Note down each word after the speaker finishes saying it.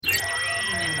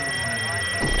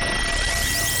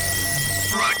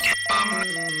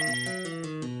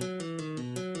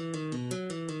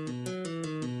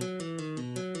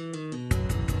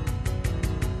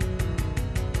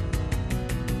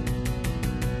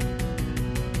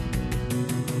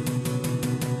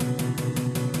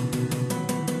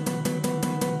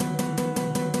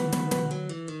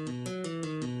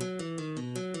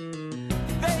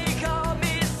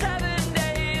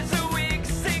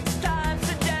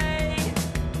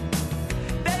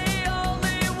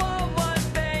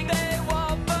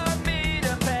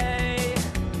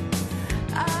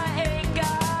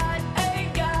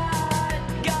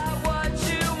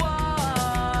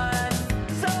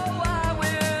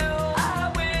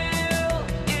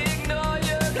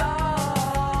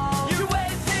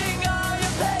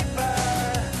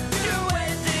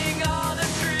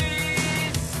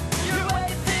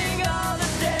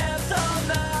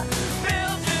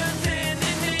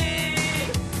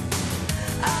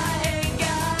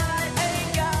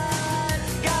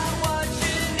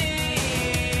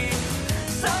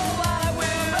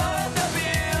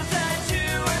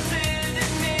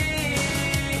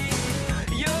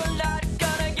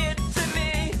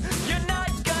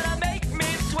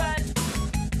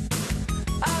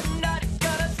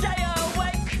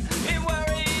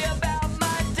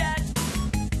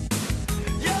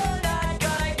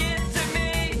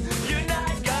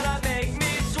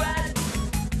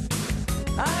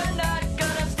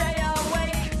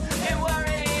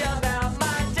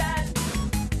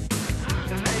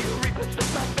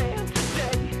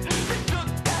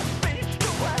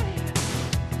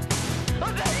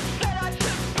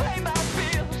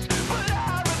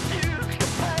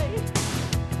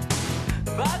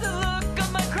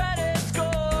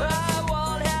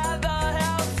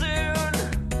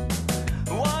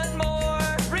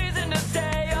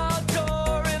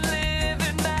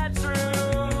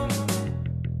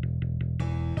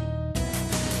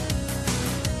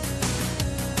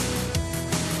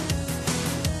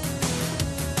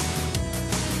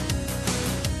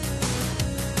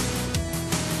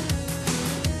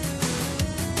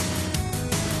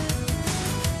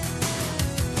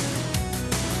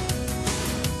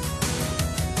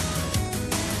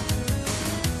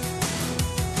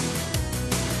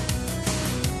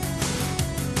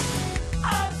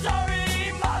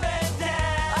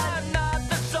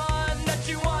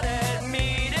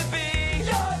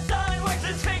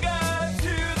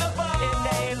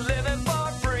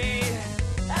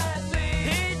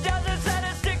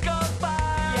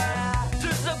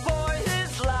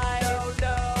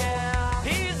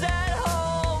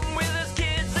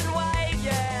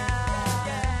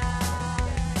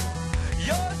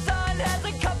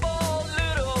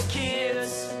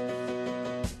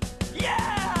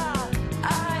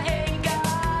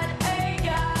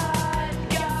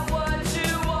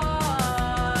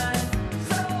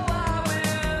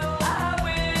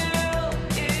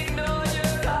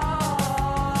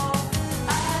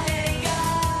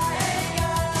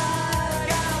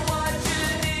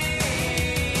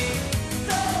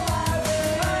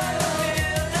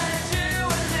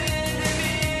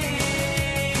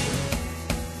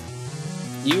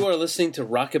You are listening to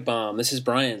Rocket Bomb. This is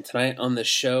Brian. Tonight on the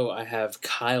show, I have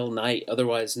Kyle Knight,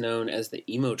 otherwise known as the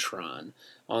Emotron,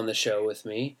 on the show with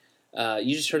me.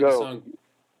 You just heard the song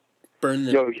 "Burn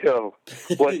the." Yo!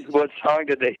 What song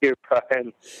did they hear,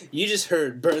 Brian? You just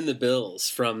heard "Burn the Bills"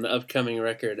 from the upcoming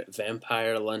record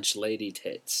 "Vampire Lunch Lady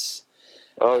Tits."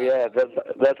 Oh yeah,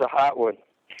 that's a hot one.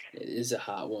 It is a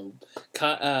hot one.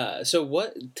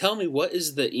 So tell me, what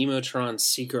is the Emotron's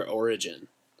secret origin?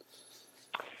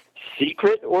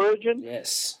 Secret origin?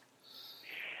 Yes.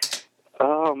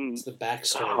 It's the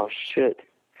backstory. Oh shit!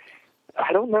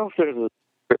 I don't know if there's a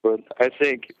secret one. I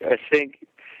think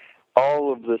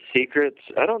all of the secrets.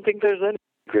 I don't think there's any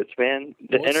secrets, man.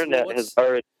 The internet has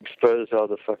already exposed all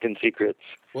the fucking secrets.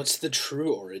 What's the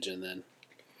true origin then?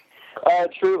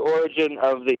 True origin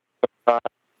of the.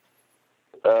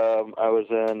 I was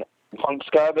in a punk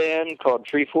ska band called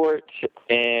Treefort,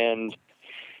 and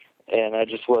I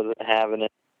just wasn't having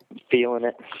it, feeling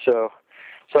it. So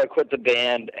I quit the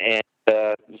band and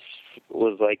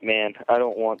was like, man, I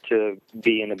don't want to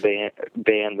be in a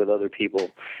band with other people.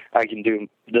 I can do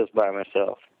this by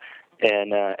myself.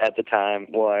 And at the time,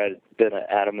 I had been an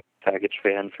Adam Package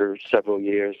fan for several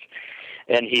years,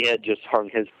 and he had just hung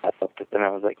his up, and I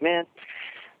was like, man,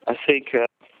 I think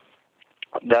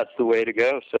that's the way to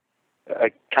go. So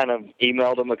I kind of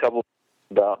emailed him a couple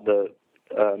about the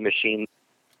machine,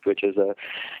 which is a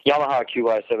Yamaha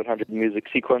QY700 music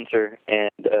sequencer,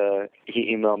 and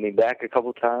he emailed me back a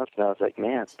couple times, and I was like,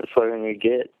 man, that's what I'm going to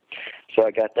get. So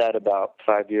I got that about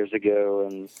 5 years ago,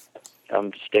 and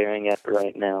I'm staring at it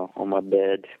right now on my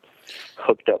bed,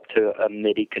 hooked up to a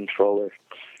MIDI controller.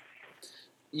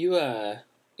 You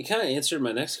kind of answered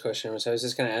my next question, which I was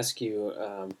just going to ask you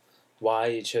why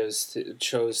you chose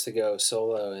to go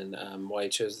solo, and why you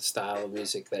chose the style of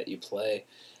music that you play.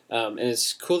 And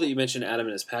it's cool that you mentioned Adam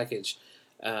and his Package.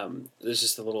 There's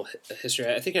just a little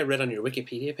history. I think I read on your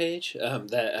Wikipedia page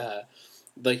that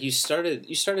like you started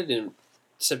in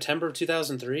September of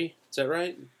 2003. Is that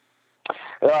right?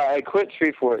 I quit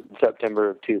Treefort in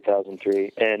September of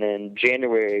 2003, and in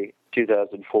January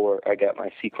 2004, I got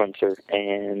my sequencer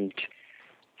and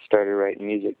started writing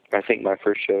music. I think my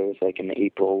first show was like in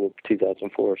April of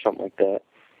 2004 or something like that.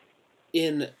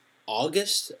 In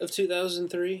August of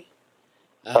 2003?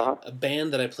 A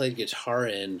band that I played guitar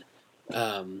in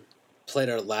played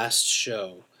our last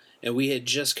show, and we had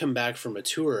just come back from a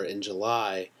tour in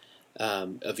July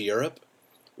of Europe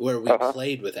where we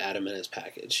played with Adam and his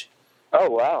Package. Oh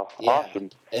wow! Yeah. Awesome.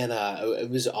 And it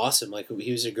was awesome. Like,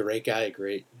 he was a great guy,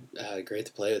 great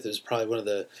to play with. It was probably one of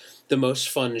the most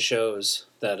fun shows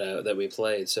that we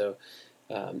played. So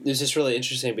it was just really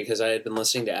interesting because I had been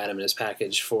listening to Adam and his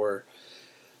Package for,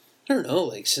 I don't know,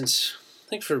 like since I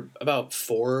think for about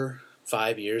 4-5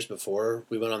 years before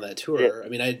we went on that tour. Yeah. I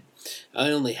mean, I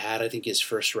only had, I think, his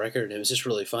first record, and it was just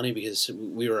really funny because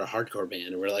we were a hardcore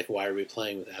band, and we're like, why are we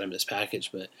playing with Adam and his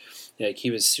Package? But yeah, like,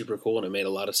 he was super cool, and it made a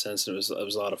lot of sense, and it was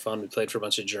a lot of fun. We played for a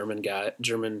bunch of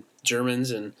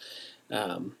Germans, and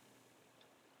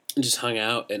just hung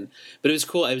out, but it was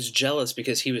cool. I was jealous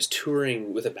because he was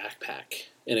touring with a backpack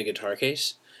and a guitar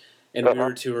case, and we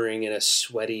were touring in a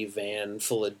sweaty van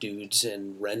full of dudes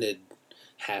and rented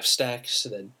half stacks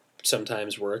that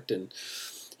sometimes worked, and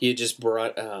he had just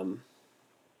brought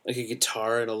like a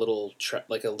guitar and a little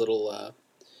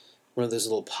one of those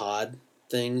little pod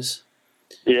things,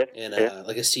 and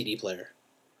like a CD player.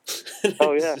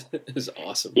 Oh yeah, it was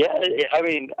awesome. Yeah, I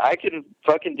mean, I can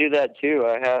fucking do that too.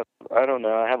 I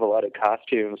have a lot of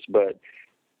costumes, but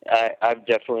I've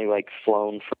definitely like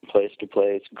flown from place to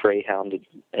place, greyhounded,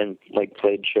 and like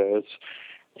played shows,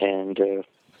 and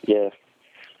yeah.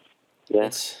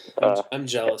 I'm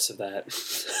jealous of that.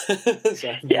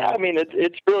 Yeah, I mean,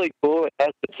 it's really cool. It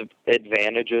has its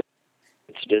advantages,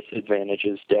 its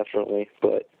disadvantages, definitely.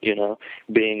 But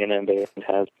being in a band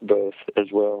has both as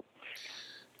well.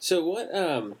 So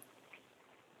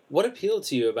what appealed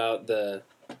to you about the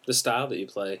style that you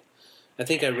play? I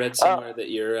think I read somewhere that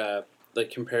your like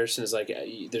comparison is like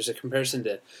there's a comparison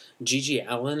to G.G.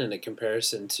 Allin and a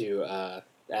comparison to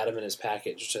Adam and his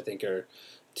Package, which I think are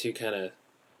two kind of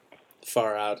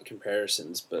far out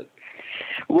comparisons. But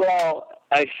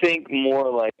I think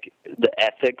more like the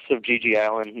ethics of G.G.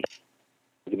 Allin,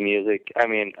 the music. I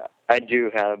mean, I do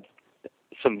have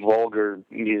some vulgar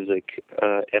music,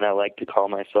 and I like to call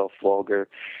myself vulgar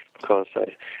because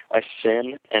I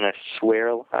sin and I swear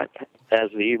a lot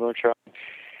as the Emotron.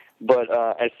 But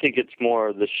I think it's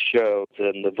more the show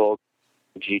than the vulgar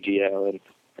G.G. Allin.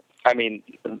 I mean,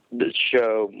 the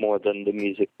show more than the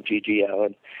music of G.G.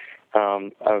 Allin.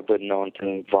 I've been known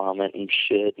to vomit and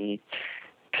shit and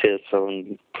piss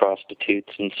on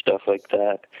prostitutes and stuff like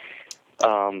that.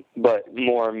 but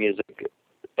more music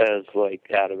as like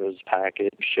out of his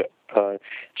package.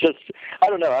 Just I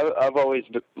don't know. I've always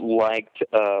liked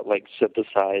like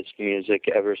synthesized music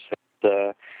ever since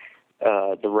the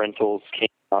Rentals came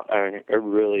out. I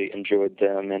really enjoyed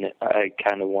them, and I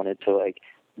kind of wanted to like.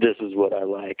 This is what I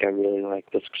like. I really like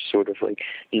this sort of like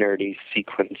nerdy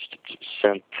sequenced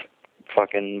synth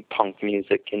fucking punk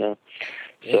music, you know.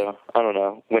 Yeah. So I don't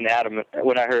know. When I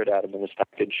heard Adam in this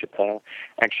package,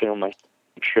 actually on my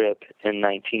trip in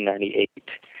 1998,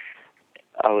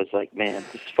 I was like, man,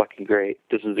 this is fucking great.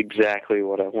 This is exactly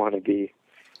what I want to be.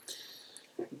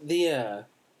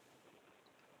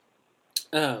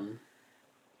 I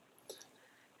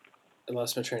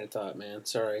lost my train of thought, man.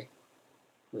 Sorry.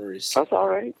 That's all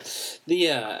right. We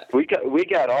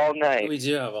got all night. We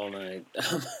do have all night.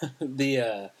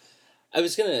 I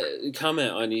was gonna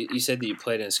comment on you. You said that you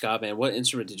played in a ska band. What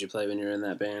instrument did you play when you were in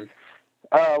that band?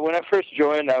 When I first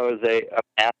joined, I was a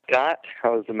mascot. I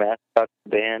was the mascot of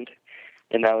the band,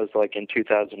 and that was like in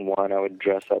 2001. I would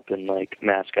dress up in like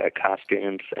mascot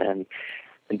costumes and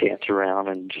dance around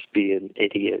and just be an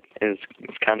idiot. It's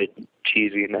kind of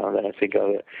cheesy now that I think of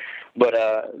it. But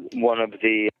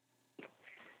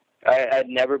I'd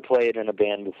never played in a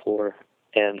band before,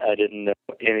 and I didn't know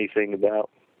anything about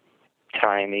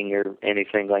timing or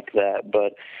anything like that.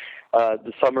 But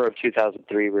the summer of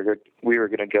 2003, we were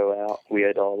going to go out. We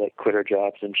had all like quit our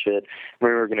jobs and shit. We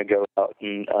were going to go out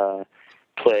and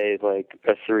play like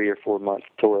a 3 or 4 month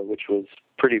tour, which was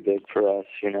pretty big for us.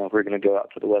 You know, we're going to go out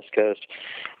to the West Coast,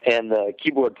 and the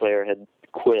keyboard player had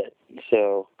quit.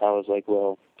 So I was like,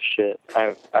 well, shit,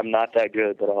 I'm not that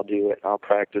good, but I'll do it. I'll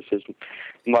practice as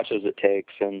much as it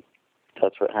takes, and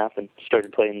that's what happened.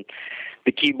 Started playing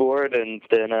the keyboard, and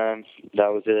then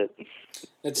that was it.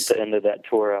 At the end of that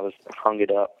tour, I hung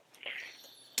it up.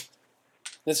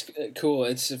 That's cool.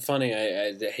 It's funny.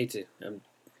 I hate to.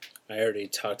 I already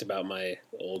talked about my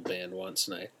old band once,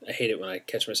 and I hate it when I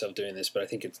catch myself doing this, but I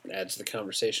think it adds to the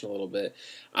conversation a little bit.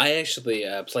 I actually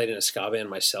played in a ska band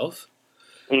myself.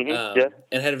 Yeah.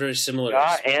 And had a very similar.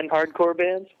 And hardcore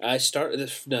bands. I started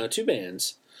 2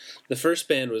 bands. The first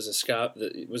band was the ska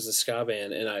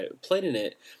band, and I played in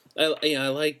it. I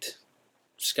liked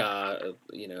ska.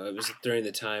 You know, it was during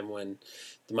the time when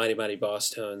the Mighty Mighty Boss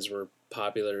Tones were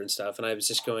popular and stuff, and I was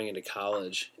just going into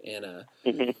college. And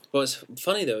what was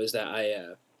funny though is that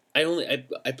I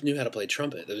knew how to play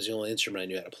trumpet. That was the only instrument I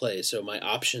knew how to play. So my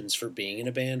options for being in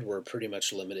a band were pretty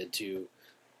much limited to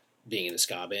being in a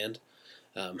ska band.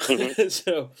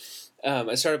 So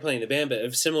I started playing the band, but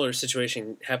a similar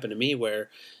situation happened to me where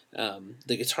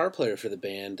the guitar player for the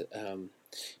band,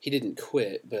 he didn't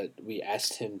quit, but we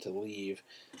asked him to leave,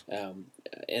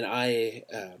 and I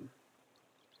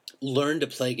learned to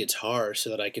play guitar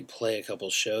so that I could play a couple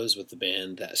shows with the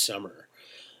band that summer.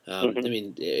 I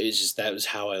mean, it was just that was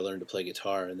how I learned to play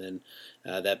guitar, and then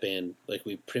that band, like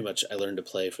I learned to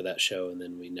play for that show, and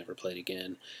then we never played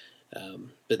again.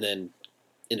 But then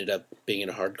ended up being in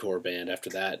a hardcore band after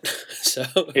that. So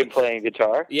you're playing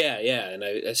guitar? Yeah, and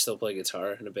I still play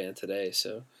guitar in a band today.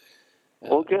 So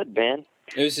well, good, man.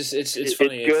 It was just it's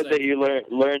funny. It's good that you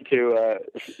learn to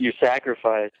you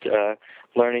sacrificed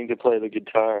learning to play the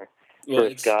guitar for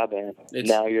a ska band.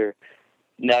 Now you're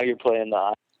playing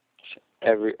the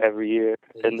every year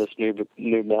in this new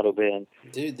metal band.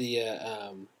 Dude, the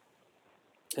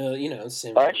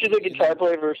same. Aren't you the guitar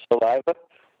player for Saliva?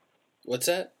 What's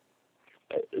that?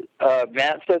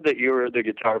 Matt said that you were the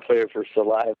guitar player for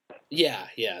Saliva. Yeah,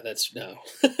 that's no.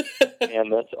 Man,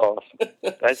 that's awesome.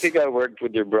 I think I worked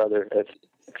with your brother.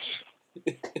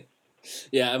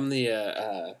 Yeah, I'm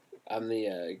the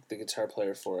guitar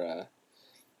player for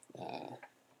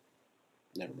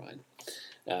never mind.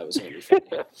 It was going to be funny.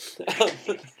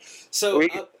 So we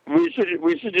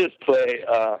should just play.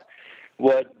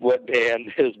 What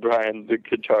band is Brian the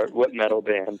guitar? What metal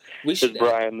band is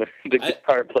Brian the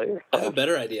guitar player? I have a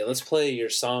better idea. Let's play your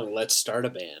song. Let's start a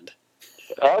band.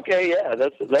 Okay, yeah,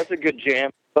 that's a good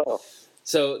jam. Oh.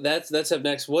 So that's up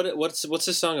next. What's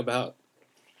the song about?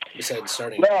 Besides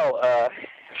starting. Well,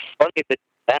 funny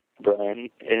that Brian,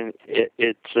 and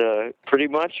it's pretty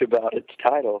much about its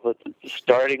title. It's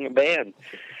starting a band.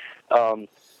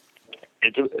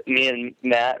 Me and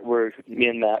Matt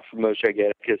from Mo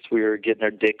Giganticus, we were getting our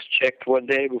dicks checked one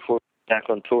day before we went back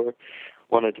on tour.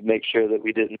 Wanted to make sure that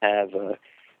we didn't have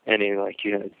any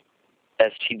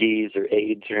STDs or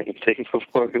AIDS or anything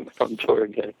before we went on tour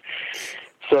again.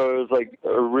 So it was like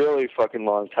a really fucking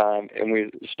long time, and we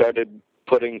started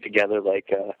putting together like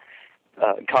a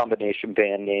combination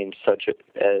band names such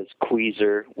as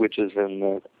Queezer, which is in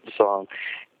the song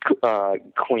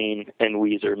Queen and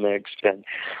Weezer mixed, and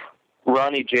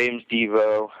Ronnie James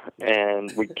Dio,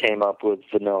 and we came up with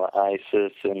Vanilla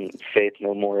Isis and Faith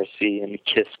No Morrissey and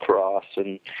Kiss Cross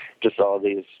and just all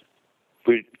these.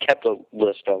 We kept a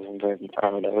list of them, and I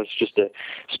don't know, it's just a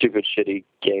stupid, shitty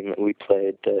game that we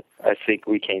played that I think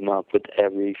we came up with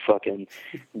every fucking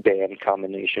band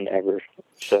combination ever.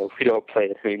 So we don't play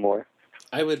it anymore.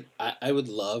 I would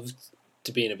love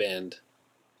to be in a band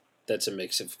that's a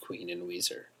mix of Queen and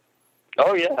Weezer.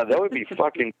 Oh yeah, that would be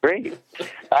fucking great.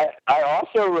 I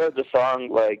also wrote the song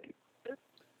like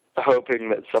hoping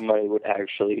that somebody would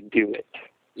actually do it.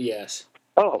 Yes.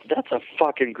 Oh, that's a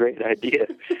fucking great idea.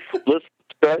 Let's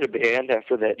start a band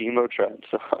after that Emotron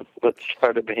song. Let's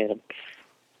start a band.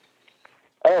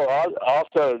 Oh,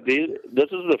 also, this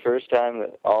is the first time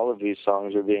that all of these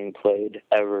songs are being played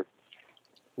ever.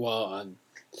 Well,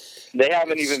 they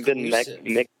haven't even been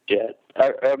mixed yet.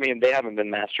 I mean, they haven't been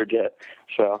mastered yet.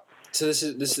 So this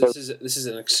is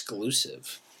an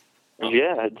exclusive.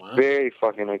 Yeah, it's very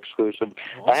fucking exclusive.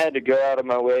 Awesome. I had to go out of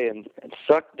my way and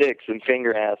suck dicks and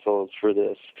finger assholes for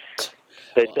this.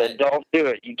 They said, don't do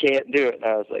it. You can't do it. And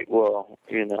I was like, well,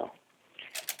 you know,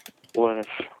 what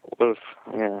if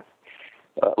yeah.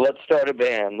 Let's start a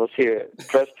band. Let's hear it.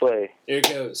 Press play. Here it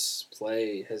goes.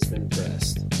 Play has been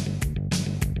pressed.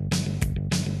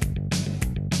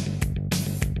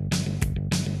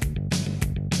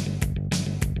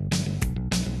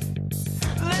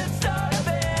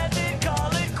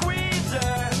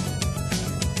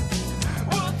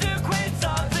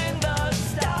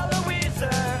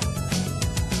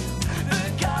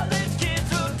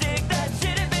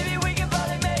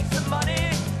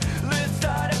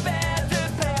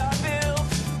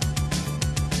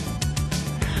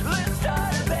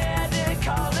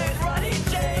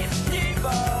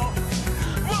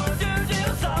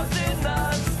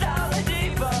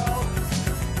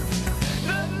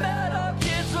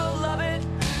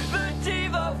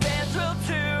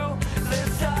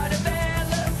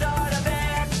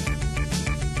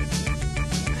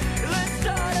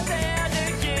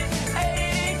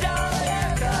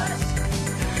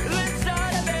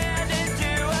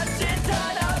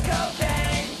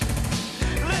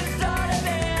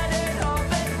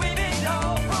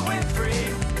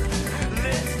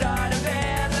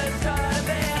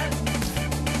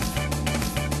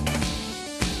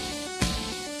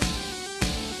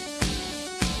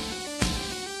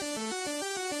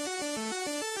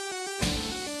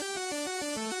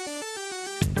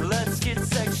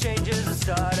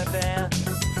 Start a band.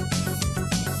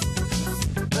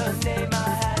 The name I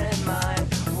had in mind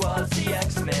was the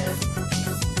X-Men.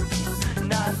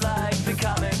 Not like the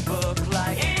comic book,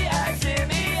 like EXMEN.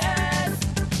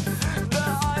 The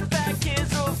hardback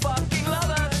kids will fucking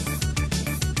love us.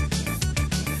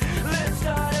 Let's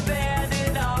start a band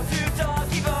and all do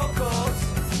donkey vocals.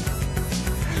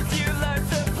 You learn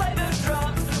to play the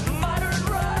drums, modern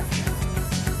rock.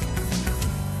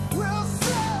 We'll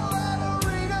sell out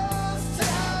arenas.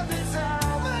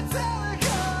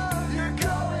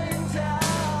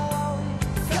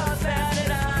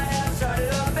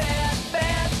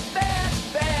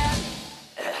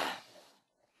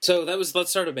 So that was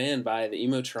Let's Start a Band by the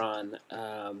Emotron.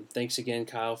 Thanks again,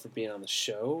 Kyle, for being on the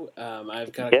show.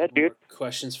 I've got a couple more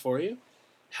questions for you.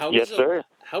 How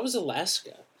was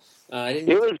Alaska? It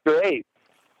was great.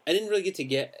 I didn't really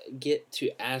get to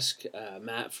ask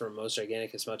Matt from Most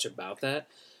Organic as much about that.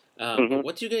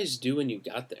 What do you guys do when you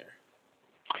got there?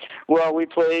 Well, we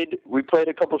played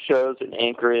a couple shows in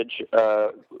Anchorage.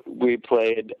 We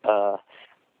played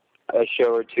a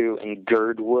show or two in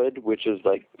Girdwood, which is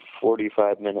like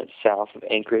 45 minutes south of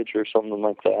Anchorage or something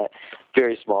like that.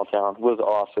 Very small town. It was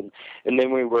awesome. And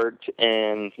then we worked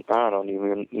in, I don't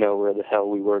even know where the hell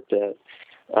we worked at.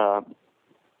 But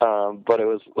it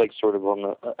was like sort of on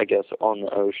the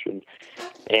ocean.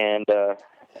 And it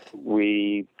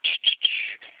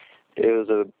was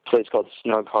a place called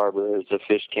Snug Harbor. It was a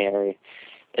fish cannery.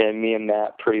 And me and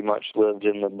Matt pretty much lived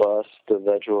in the bus, the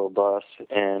Vegetal bus,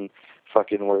 and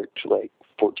fucking worked like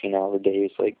 14-hour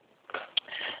days, like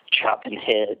chopping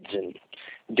heads and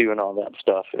doing all that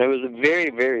stuff. And it was a very,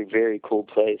 very, very cool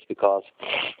place because,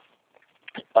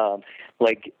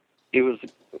 like, it was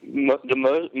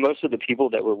most of the people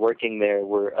that were working there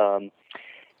were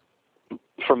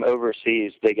from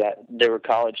overseas. They were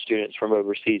college students from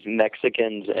overseas,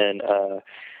 Mexicans and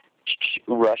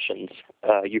Russians,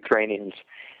 Ukrainians,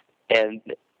 and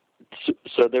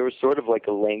so there was sort of like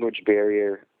a language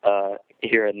barrier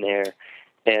here and there,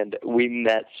 and we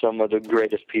met some of the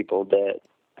greatest people that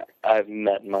I've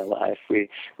met in my life. We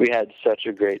had such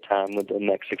a great time with the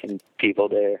Mexican people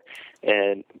there,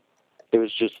 and it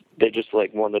was just they just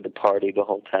like wanted to party the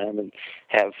whole time and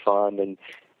have fun, and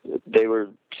they were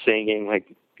singing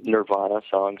like Nirvana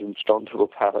songs and Stone Temple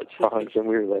Pilots songs, and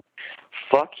we were like,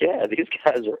 "Fuck yeah, these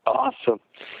guys are awesome."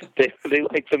 They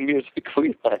like the music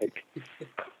we like.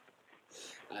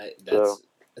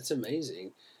 That's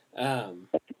amazing.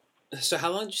 So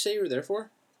how long did you say you were there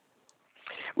for?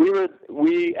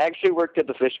 We actually worked at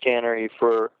the fish cannery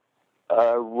for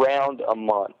around a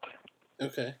month.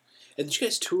 Okay. And did you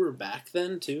guys tour back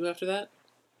then too after that?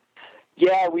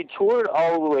 Yeah, we toured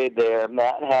all the way there.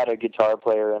 Matt had a guitar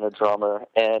player and a drummer,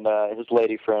 and his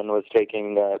lady friend was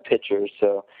taking pictures.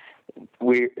 So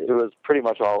it was pretty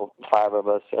much all 5 of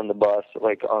us in the bus,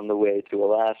 like on the way to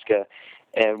Alaska.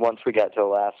 And once we got to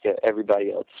Alaska,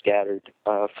 everybody else scattered,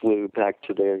 flew back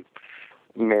to their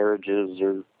marriages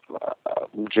or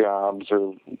jobs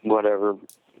or whatever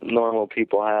normal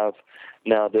people have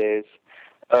nowadays.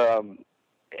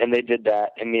 And they did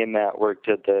that, and me and Matt worked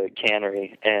at the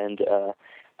cannery, and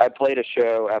I played a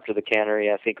show after the cannery.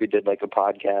 I think we did like a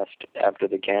podcast after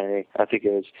the cannery. I think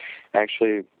it was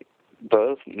actually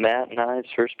both Matt and I's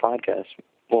first podcast.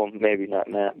 Well, maybe not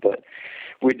Matt, but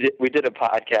we did a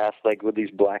podcast like with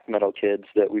these black metal kids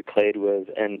that we played with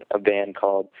in a band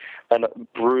called a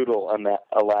brutal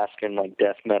Alaskan like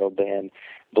death metal band,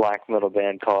 black metal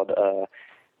band called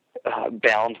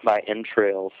Bound by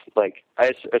Entrails. Like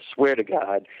I swear to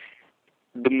God,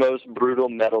 the most brutal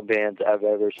metal bands I've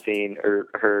ever seen or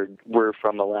heard were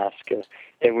from Alaska,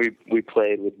 and we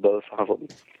played with both of them.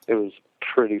 It was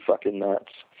pretty fucking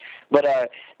nuts.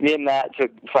 But me and Matt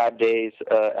took 5 days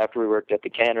after we worked at the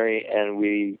cannery, and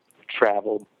we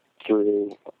traveled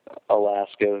through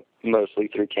Alaska, mostly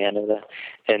through Canada,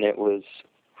 and it was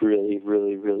really,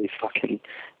 really, really fucking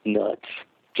nuts.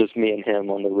 Just me and him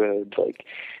on the road. Like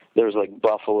there was like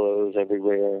buffaloes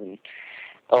everywhere, and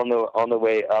on the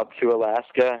way up to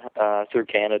Alaska through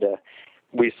Canada,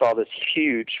 we saw this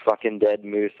huge fucking dead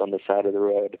moose on the side of the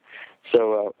road.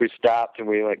 So we stopped and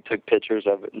we like took pictures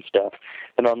of it and stuff.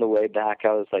 And on the way back, I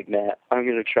was like, Matt, we're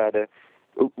going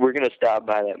to stop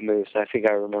by that moose. I think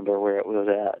I remember where it was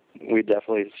at. We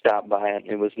definitely stopped by it.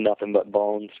 It was nothing but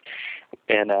bones.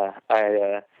 And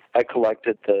I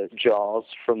collected the jaws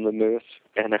from the moose,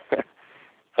 and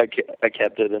I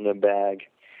kept it in a bag.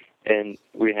 And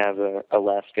we have a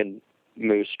Alaskan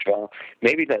moose jaw.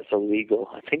 Maybe that's illegal.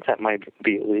 I think that might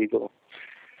be illegal.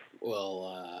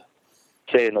 Well,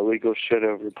 saying illegal shit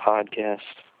over podcast.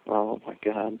 Oh my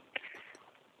God.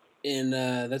 And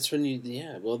that's when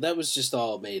well, that was just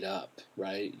all made up,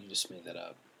 right? You just made that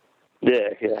up.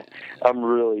 Yeah. I'm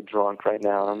really drunk right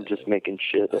now. I'm just making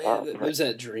shit up. It was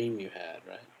that dream you had,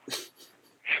 right?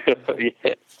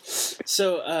 Yeah.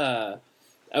 So,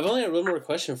 I've only got one more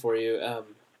question for you,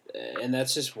 and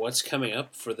that's just what's coming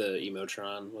up for the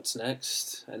Emotron. What's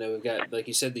next? I know we've got, like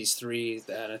you said, these 3,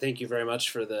 and I thank you very much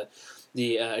for the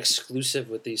exclusive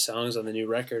with these songs on the new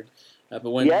record. But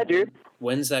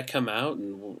when's that come out,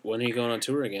 and when are you going on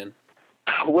tour again?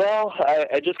 Well,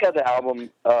 I just got the album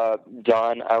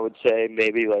done, I would say,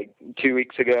 maybe like 2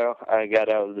 weeks ago. I got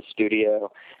out of the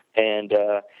studio, and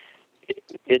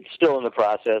it's still in the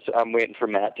process. I'm waiting for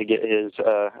Matt to get his,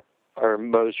 or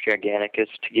Mose Giganticus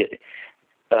to get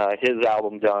his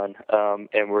album done,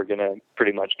 and we're going to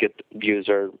pretty much use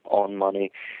our own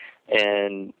money.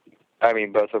 And, I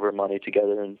mean, both of our money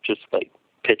together and just, like,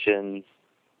 pitch in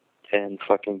and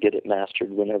fucking get it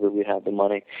mastered whenever we have the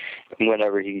money and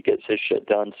whenever he gets his shit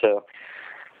done. So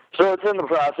it's in the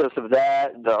process of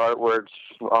that. The artwork's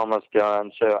almost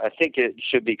done. So I think it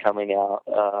should be coming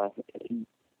out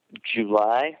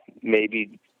July,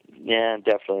 maybe. Yeah,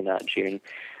 definitely not June.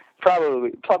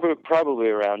 Probably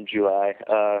around July.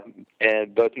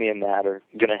 And both me and Matt are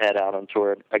gonna head out on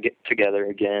tour together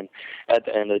again at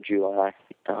the end of July.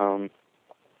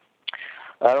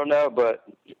 I don't know, but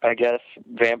I guess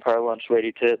Vampire Lunch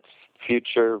Lady Tits,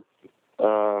 future,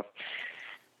 Emotron,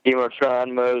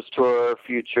 Mose Tour,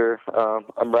 future.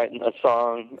 I'm writing a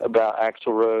song about Axl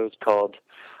Rose called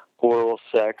Oral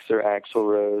Sex or Axl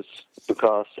Rose,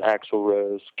 because Axl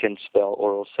Rose can spell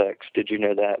oral sex. Did you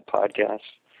know that, podcast?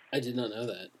 I did not know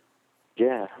that.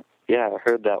 Yeah, I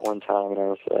heard that one time, and I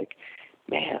was like,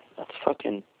 man,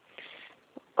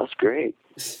 that's great.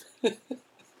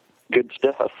 Good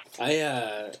stuff.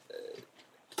 Axl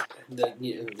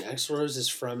Rose is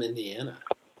from Indiana.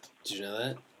 Did you know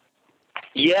that?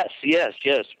 Yes.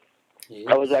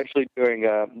 I was actually doing,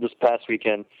 this past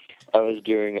weekend, I was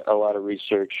doing a lot of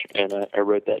research, and I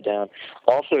wrote that down.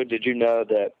 Also, did you know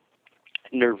that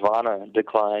Nirvana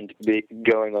declined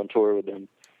going on tour with them?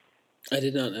 I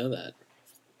did not know that.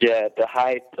 Yeah, at the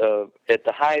height of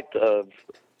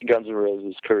Guns N'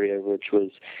 Roses' career, which was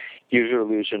Use Your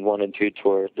Illusion 1 and 2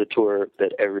 tour, the tour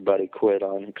that everybody quit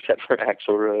on except for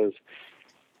Axl Rose.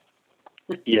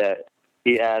 Yeah,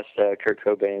 he asked Kurt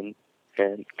Cobain,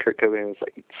 and Kurt Cobain was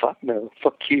like, fuck no,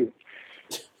 fuck you.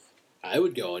 I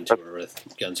would go on tour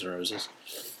with Guns N' Roses.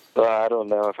 I don't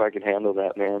know if I can handle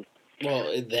that, man.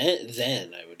 Well,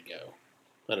 then I would go.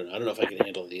 I don't know. I don't know if I can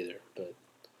handle it either, but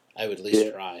I would at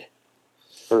least try.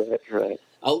 Right.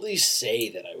 I'll at least say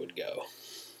that I would go.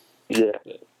 Yeah.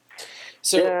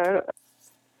 So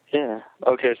yeah.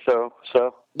 Okay, so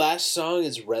last song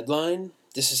is Redline.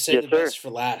 This is Save the Best for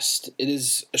Last. It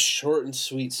is a short and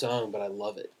sweet song, but I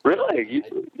love it. Really?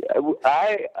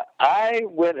 I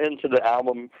went into the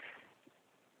album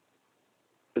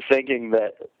thinking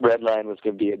that Redline was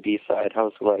going to be a B-side. I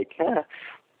was like,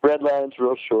 Redline's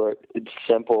real short. It's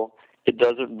simple. It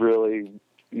doesn't really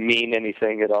mean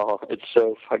anything at all. It's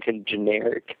so fucking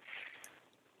generic.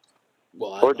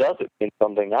 Well, or does it mean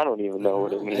something? I don't even know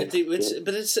what it means.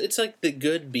 It's like the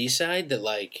good B-side that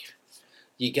like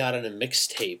you got on a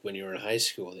mixtape when you were in high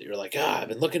school that you're like, I've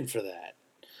been looking for that.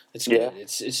 It's good.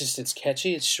 It's just it's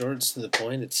catchy. It's short. It's to the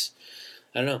point. It's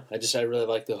I don't know. I really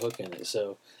like the hook in it.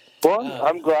 So well,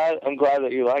 I'm glad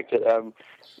that you liked it.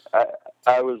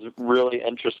 I was really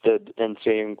interested in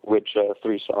seeing which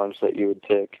 3 songs that you would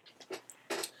pick.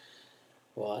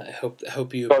 Well, I hope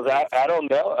you. Because I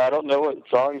don't know. I don't know what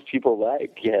songs people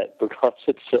like yet because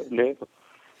it's so new.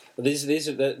 Well, these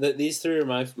are these 3 are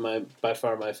my by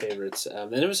far my favorites.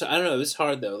 And it was I don't know. It was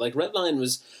hard though. Like Redline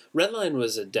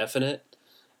was a definite.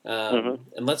 And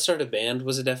Let's Start a Band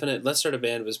was a definite. Let's Start a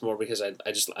Band was more because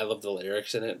I love the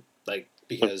lyrics in it. Like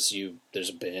because there's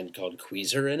a band called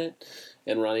Queezer in it,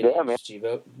 and Ronnie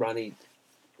Ronnie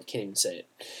I can't even say it.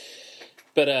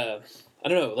 But I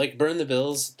don't know, like Burn the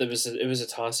Bills. It was a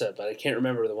toss up, but I can't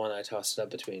remember the one I tossed it up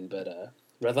between. But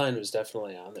Redline was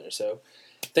definitely on there. So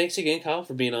thanks again, Kyle,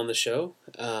 for being on the show.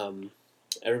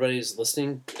 Everybody who's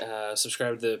listening,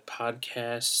 subscribe to the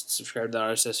podcast, subscribe to the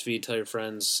RSS feed, tell your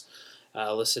friends,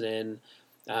 listen in.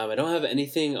 I don't have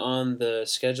anything on the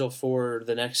schedule for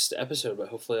the next episode, but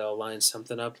hopefully I'll line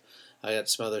something up. I got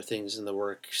some other things in the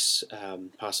works,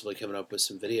 possibly coming up with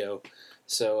some video.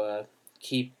 So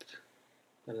keep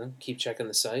checking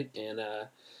the site. And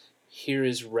here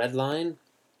is Redline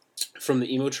from the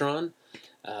Emotron,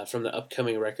 from the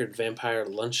upcoming record Vampire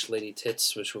Lunch Lady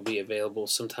Tits, which will be available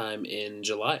sometime in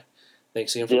July.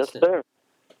 Thanks again for listening. Yes,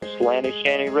 sir. Slanty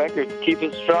Shanty Records. Keep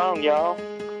it strong, y'all.